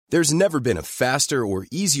There's never been a faster or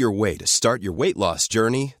easier way to start your weight loss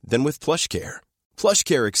journey than with PlushCare.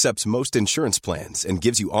 PlushCare accepts most insurance plans and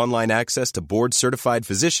gives you online access to board-certified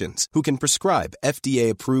physicians who can prescribe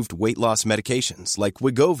FDA-approved weight loss medications like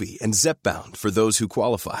Wegovy and Zepbound for those who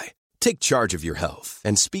qualify. Take charge of your health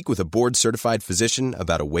and speak with a board-certified physician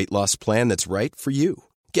about a weight loss plan that's right for you.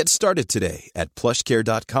 Get started today at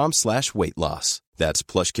plushcare.com/weight loss. That's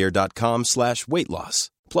plushcare.com/weight loss.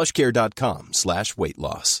 plushcare.com/weight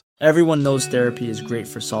loss. Everyone knows therapy is great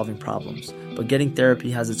for solving problems, but getting therapy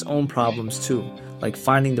has its own problems too, like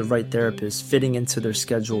finding the right therapist, fitting into their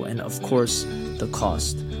schedule, and of course, the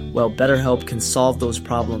cost. Well, BetterHelp can solve those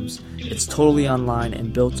problems. It's totally online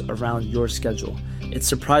and built around your schedule. It's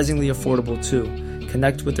surprisingly affordable too.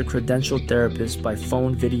 Connect with a credentialed therapist by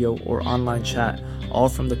phone, video, or online chat, all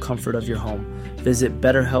from the comfort of your home. Visit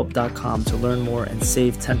BetterHelp.com to learn more and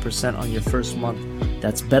save 10% on your first month.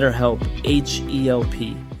 That's BetterHelp,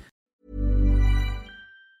 H-E-L-P.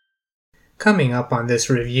 Coming up on this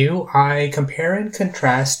review, I compare and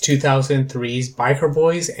contrast 2003's Biker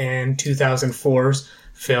Boyz and 2004's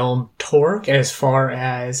film Torque as far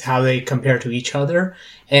as how they compare to each other,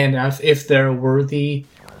 and if they're worthy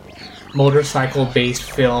motorcycle-based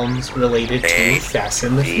films related to Fast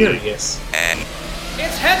and the Furious.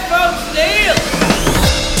 It's Headphones Neil!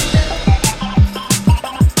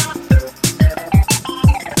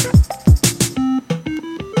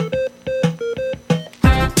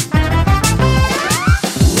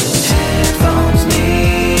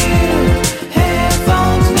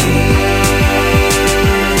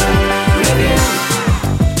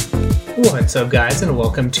 What's up, guys, and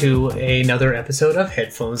welcome to another episode of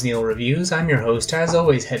Headphones Neil Reviews. I'm your host, as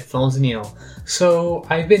always, Headphones Neil. So,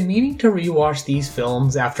 I've been meaning to rewatch these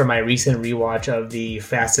films after my recent rewatch of the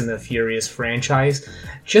Fast and the Furious franchise,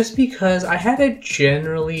 just because I had a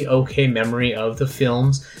generally okay memory of the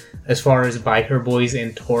films as far as Biker Boyz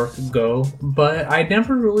and Torque go, but I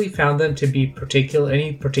never really found them to be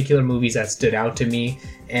any particular movies that stood out to me,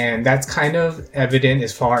 and that's kind of evident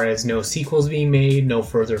as far as no sequels being made, no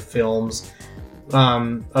further films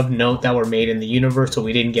of note that were made in the universe, so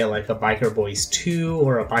we didn't get like a Biker Boyz 2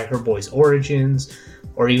 or a Biker Boyz Origins,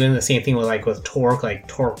 or even the same thing with Torque, like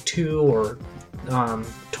Torque 2 or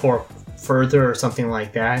Torque Further or something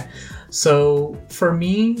like that. So for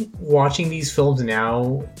me, watching these films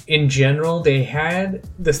now, in general, they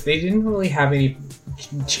didn't really have any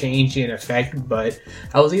change in effect, but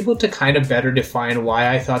I was able to kind of better define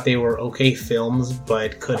why I thought they were okay films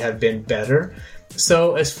but could have been better.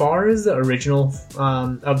 So as far as the original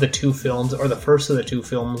of the two films, or the first of the two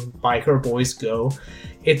films, Biker Boyz go,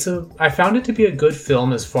 I found it to be a good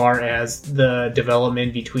film as far as the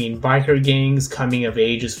development between biker gangs, coming of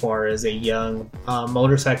age as far as a young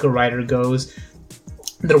motorcycle rider goes.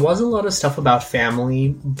 There was a lot of stuff about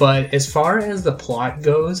family, but as far as the plot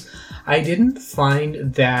goes, I didn't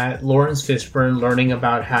find that Lawrence Fishburne learning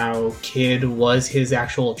about how Kid was his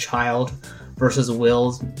actual child versus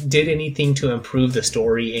Will's did anything to improve the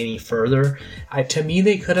story any further. To me,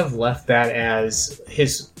 they could have left that as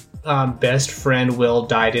his best friend Will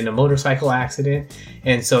died in a motorcycle accident,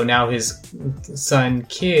 and so now his son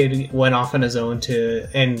Kid went off on his own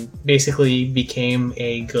and basically became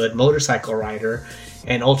a good motorcycle rider,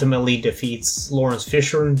 and ultimately defeats Lawrence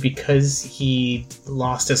Fishburne because he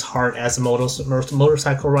lost his heart as a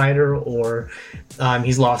motorcycle rider, or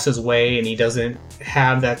he's lost his way and he doesn't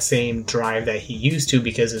have that same drive that he used to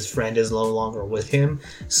because his friend is no longer with him.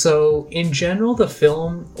 So in general, the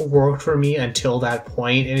film worked for me until that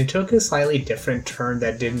point, and it took a slightly different turn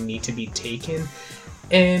that didn't need to be taken.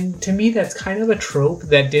 And to me, that's kind of a trope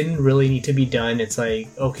that didn't really need to be done. It's like,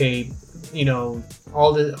 okay, you know,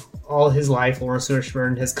 all his life, Lawrence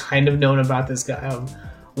Fishburne has kind of known about this guy,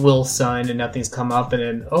 Will's son, and nothing's come up. And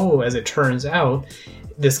then, as it turns out,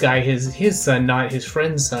 this guy is his son, not his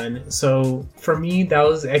friend's son. So for me, that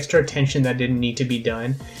was extra tension that didn't need to be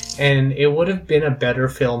done. And it would have been a better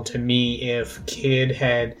film to me if Kid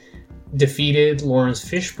had defeated Lawrence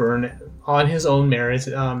Fishburne on his own merits,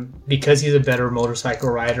 because he's a better motorcycle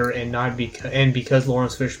rider, and because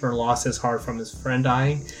Lawrence Fishburne lost his heart from his friend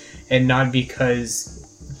dying, and not because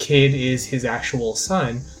Kid is his actual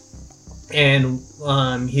son. And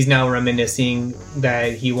he's now reminiscing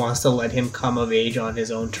that he wants to let him come of age on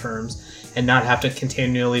his own terms and not have to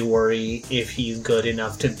continually worry if he's good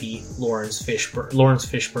enough to beat Lawrence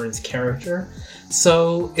Fishburne's character.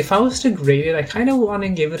 So if I was to grade it, I kind of want to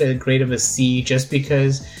give it a grade of a C, just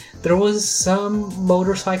because there was some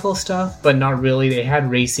motorcycle stuff, but not really. They had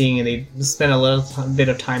racing, and they spent a little bit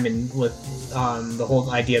of time with the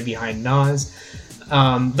whole idea behind Nas.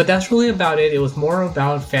 But that's really about it. It was more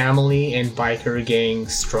about family and biker gang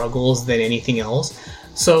struggles than anything else.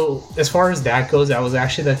 So as far as that goes, that was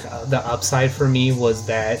actually the upside for me, was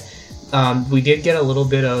that we did get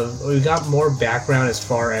we got more background as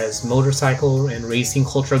far as motorcycle and racing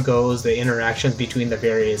culture goes, the interactions between the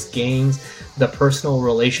various gangs, the personal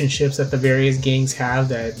relationships that the various gangs have,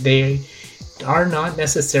 that they are not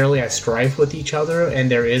necessarily at strife with each other,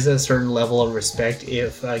 and there is a certain level of respect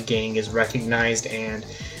if a gang is recognized and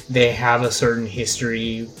they have a certain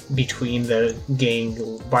history between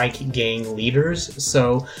the bike gang leaders.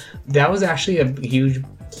 So that was actually a huge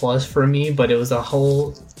plus for me, but it was a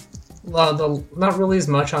whole not really as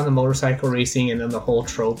much on the motorcycle racing, and then the whole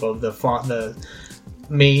trope of the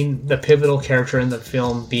pivotal character in the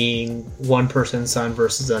film being one person's son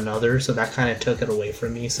versus another, so that kind of took it away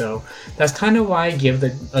from me. So that's kind of why I give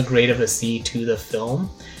a grade of a C to the film.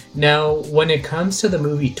 Now, when it comes to the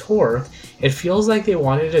movie Torque, it feels like they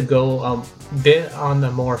wanted to go a bit on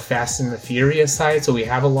the more Fast and the Furious side, so we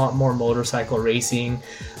have a lot more motorcycle racing,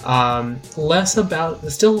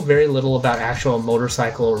 still very little about actual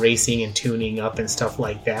motorcycle racing and tuning up and stuff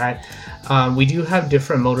like that. We do have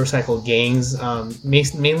different motorcycle gangs,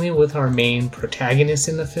 mainly with our main protagonist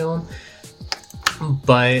in the film,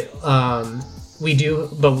 but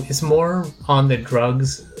it's more on the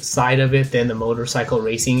drugs side of it than the motorcycle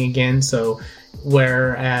racing again. So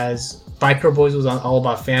whereas Biker Boyz was all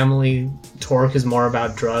about family, Torque is more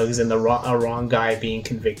about drugs and a wrong guy being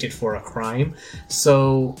convicted for a crime.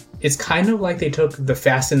 So it's kind of like they took the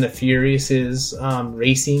Fast and the Furious's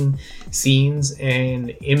racing scenes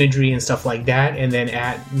and imagery and stuff like that, and then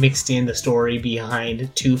mixed in the story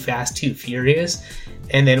behind Too Fast, Too Furious.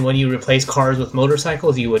 And then when you replace cars with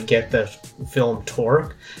motorcycles, you would get the film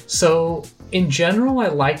Torque. So in general, I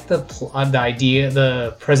like the idea,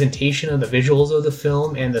 the presentation of the visuals of the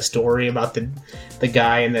film, and the story about the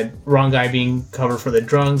guy and the wrong guy being covered for the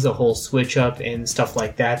drugs, the whole switch up and stuff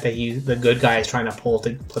like that the good guy is trying to pull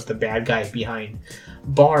to put the bad guy behind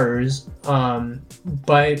bars.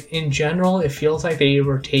 But in general, it feels like they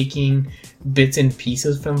were taking bits and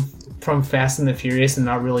pieces from Fast and the Furious and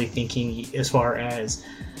not really thinking as far as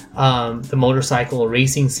the motorcycle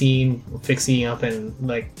racing scene, fixing up and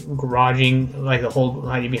like garaging, like the whole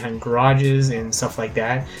idea behind garages and stuff like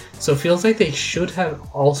that. So it feels like they should have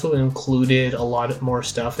also included a lot more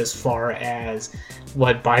stuff as far as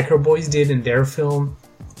what Biker Boyz did in their film,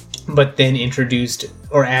 but then introduced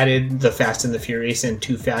or added the Fast and the Furious and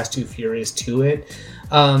Too Fast, Too Furious to it.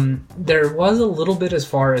 There was a little bit as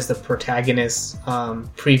far as the protagonist's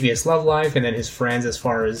previous love life and then his friends as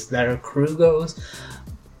far as their crew goes.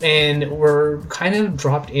 And we're kind of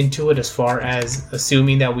dropped into it as far as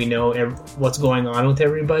assuming that we know what's going on with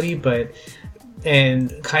everybody,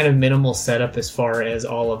 and kind of minimal setup as far as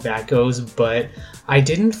all of that goes. But I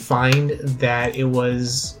didn't find that it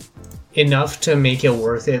was enough to make it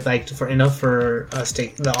worth it, enough for us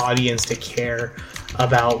the audience to care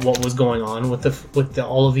about what was going on with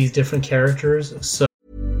all of these different characters. So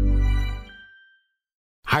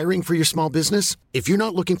Hiring for your small business? If you're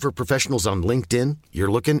not looking for professionals on LinkedIn, you're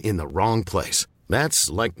looking in the wrong place. That's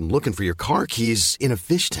like looking for your car keys in a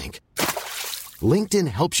fish tank. LinkedIn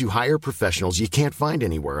helps you hire professionals you can't find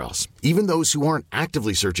anywhere else, even those who aren't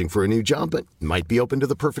actively searching for a new job but might be open to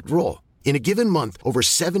the perfect role. In a given month, over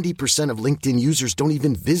 70% of LinkedIn users don't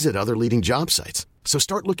even visit other leading job sites. So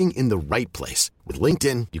start looking in the right place. With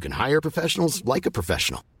LinkedIn, you can hire professionals like a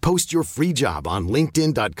professional. Post your free job on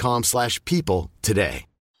linkedin.com/people today.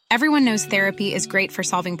 Everyone knows therapy is great for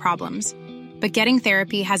solving problems, but getting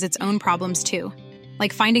therapy has its own problems too,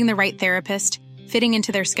 like finding the right therapist, fitting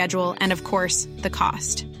into their schedule, and of course, the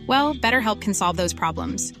cost. Well, BetterHelp can solve those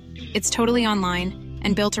problems. It's totally online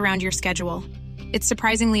and built around your schedule. It's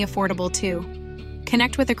surprisingly affordable too.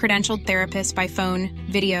 Connect with a credentialed therapist by phone,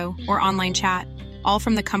 video, or online chat, all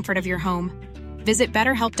from the comfort of your home. Visit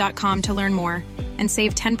BetterHelp.com to learn more and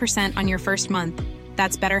save 10% on your first month.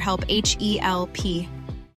 That's BetterHelp, H-E-L-P.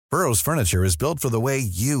 Burrow's furniture is built for the way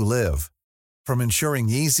you live. From ensuring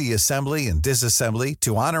easy assembly and disassembly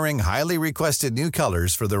to honoring highly requested new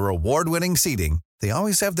colors for their award-winning seating, they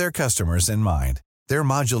always have their customers in mind. Their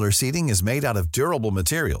modular seating is made out of durable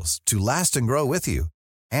materials to last and grow with you.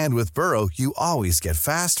 And with Burrow, you always get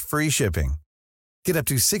fast, free shipping. Get up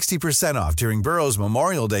to 60% off during Burrow's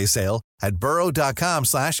Memorial Day sale at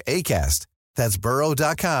burrow.com/ACAST. That's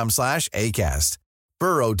burrow.com/ACAST.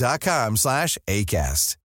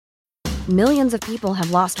 burrow.com/ACAST. Millions of people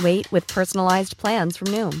have lost weight with personalized plans from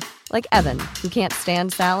Noom. Like Evan, who can't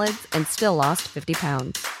stand salads and still lost 50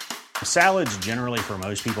 pounds. Salads generally for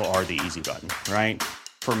most people are the easy button, right?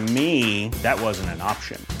 For me, that wasn't an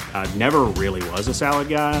option. I never really was a salad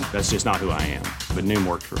guy. That's just not who I am. But Noom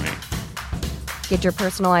worked for me. Get your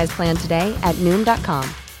personalized plan today at Noom.com.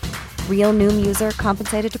 Real Noom user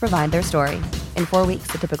compensated to provide their story. In 4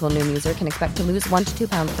 weeks, the typical Noom user can expect to lose 1 to 2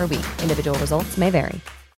 pounds per week. Individual results may vary.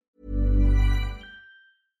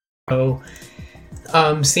 So,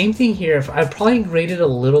 same thing here. I probably rated a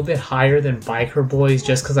little bit higher than Biker Boyz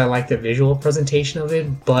just because I like the visual presentation of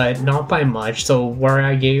it, but not by much. So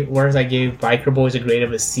whereas I gave Biker Boyz a grade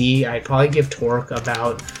of a C, I'd probably give Torque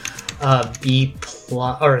about C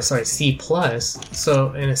plus.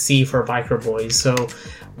 So, and a C for Biker Boyz. So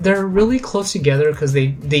they're really close together because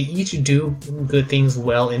they each do good things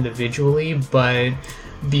well individually, but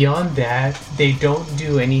beyond that, they don't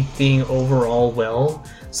do anything overall well.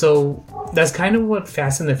 So that's kind of what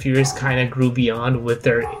Fast and the Furious kind of grew beyond with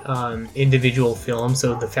their individual films.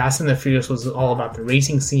 So the Fast and the Furious was all about the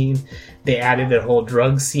racing scene. They added their whole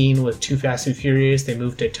drug scene with Too Fast, Too Furious. They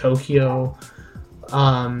moved to Tokyo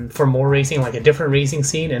for more racing, like a different racing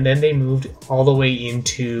scene. And then they moved all the way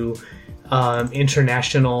into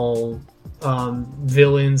international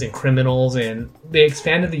villains and criminals. And they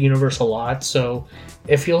expanded the universe a lot. So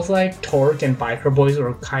it feels like Torque and Biker Boyz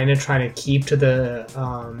were kind of trying to keep to the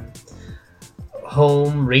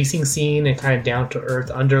home racing scene and kind of down-to-earth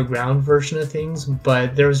underground version of things,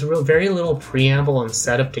 but there's very little preamble and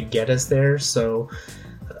setup to get us there, so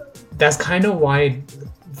that's kind of why it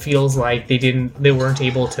feels like they weren't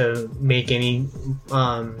able to make any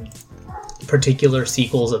particular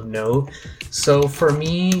sequels of note. So for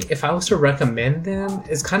me, if I was to recommend them,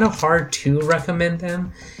 it's kind of hard to recommend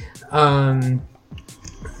them.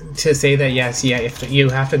 To say that if you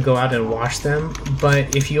have to go out and watch them,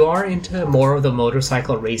 but if you are into more of the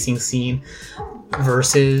motorcycle racing scene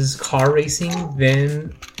versus car racing,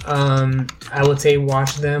 then I would say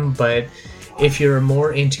watch them. But if you're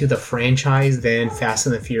more into the franchise, then Fast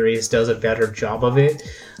and the Furious does a better job of it.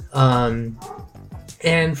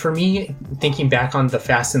 And for me, thinking back on the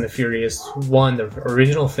Fast and the Furious 1, the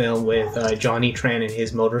original film with Johnny Tran and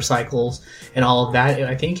his motorcycles and all of that,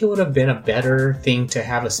 I think it would have been a better thing to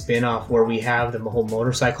have a spin-off where we have the whole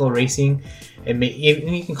motorcycle racing. And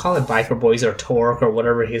you can call it Biker Boyz or Torque or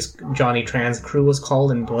whatever his Johnny Tran's crew was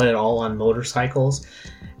called, and put it all on motorcycles.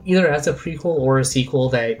 Either as a prequel or a sequel,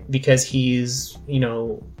 that because he's,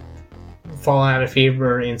 fallen out of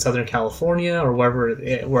favor in Southern California or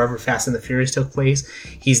wherever Fast and the Furious took place,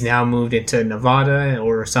 he's now moved into Nevada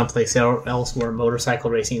or someplace else where motorcycle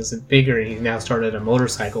racing is bigger, and he's now started a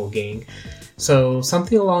motorcycle gang. So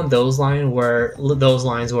something along those lines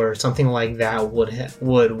where something like that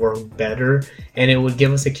would work better, and it would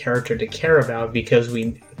give us a character to care about because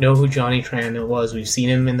we know who Johnny Tran was. We've seen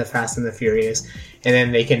him in the Fast and the Furious, and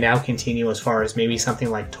then they can now continue as far as maybe something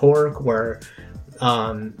like Torque, where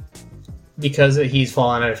because he's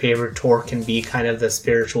fallen out of favor, Torque can be kind of the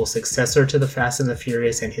spiritual successor to the Fast and the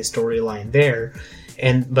Furious and his storyline there,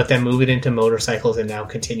 but then move it into motorcycles and now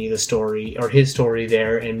continue the story or his story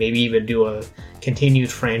there, and maybe even do a continued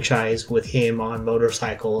franchise with him on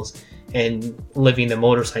motorcycles and living the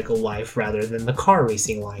motorcycle life rather than the car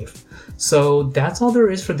racing life. So that's all there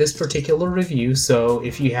is for this particular review. So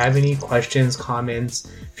if you have any questions, comments,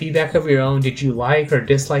 feedback of your own, did you like or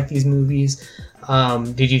dislike these movies?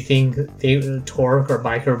 Did you think Torque or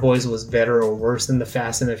Biker Boyz was better or worse than the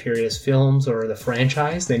Fast and the Furious films or the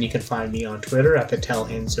franchise? Then you can find me on Twitter at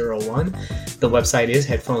TheTellHint01. The website is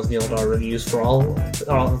headphonesneil.reviews for all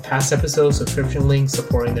past episodes, subscription links,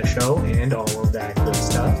 supporting the show, and all of that good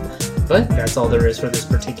stuff. But that's all there is for this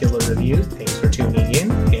particular review. Thanks for tuning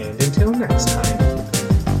in, and until next time.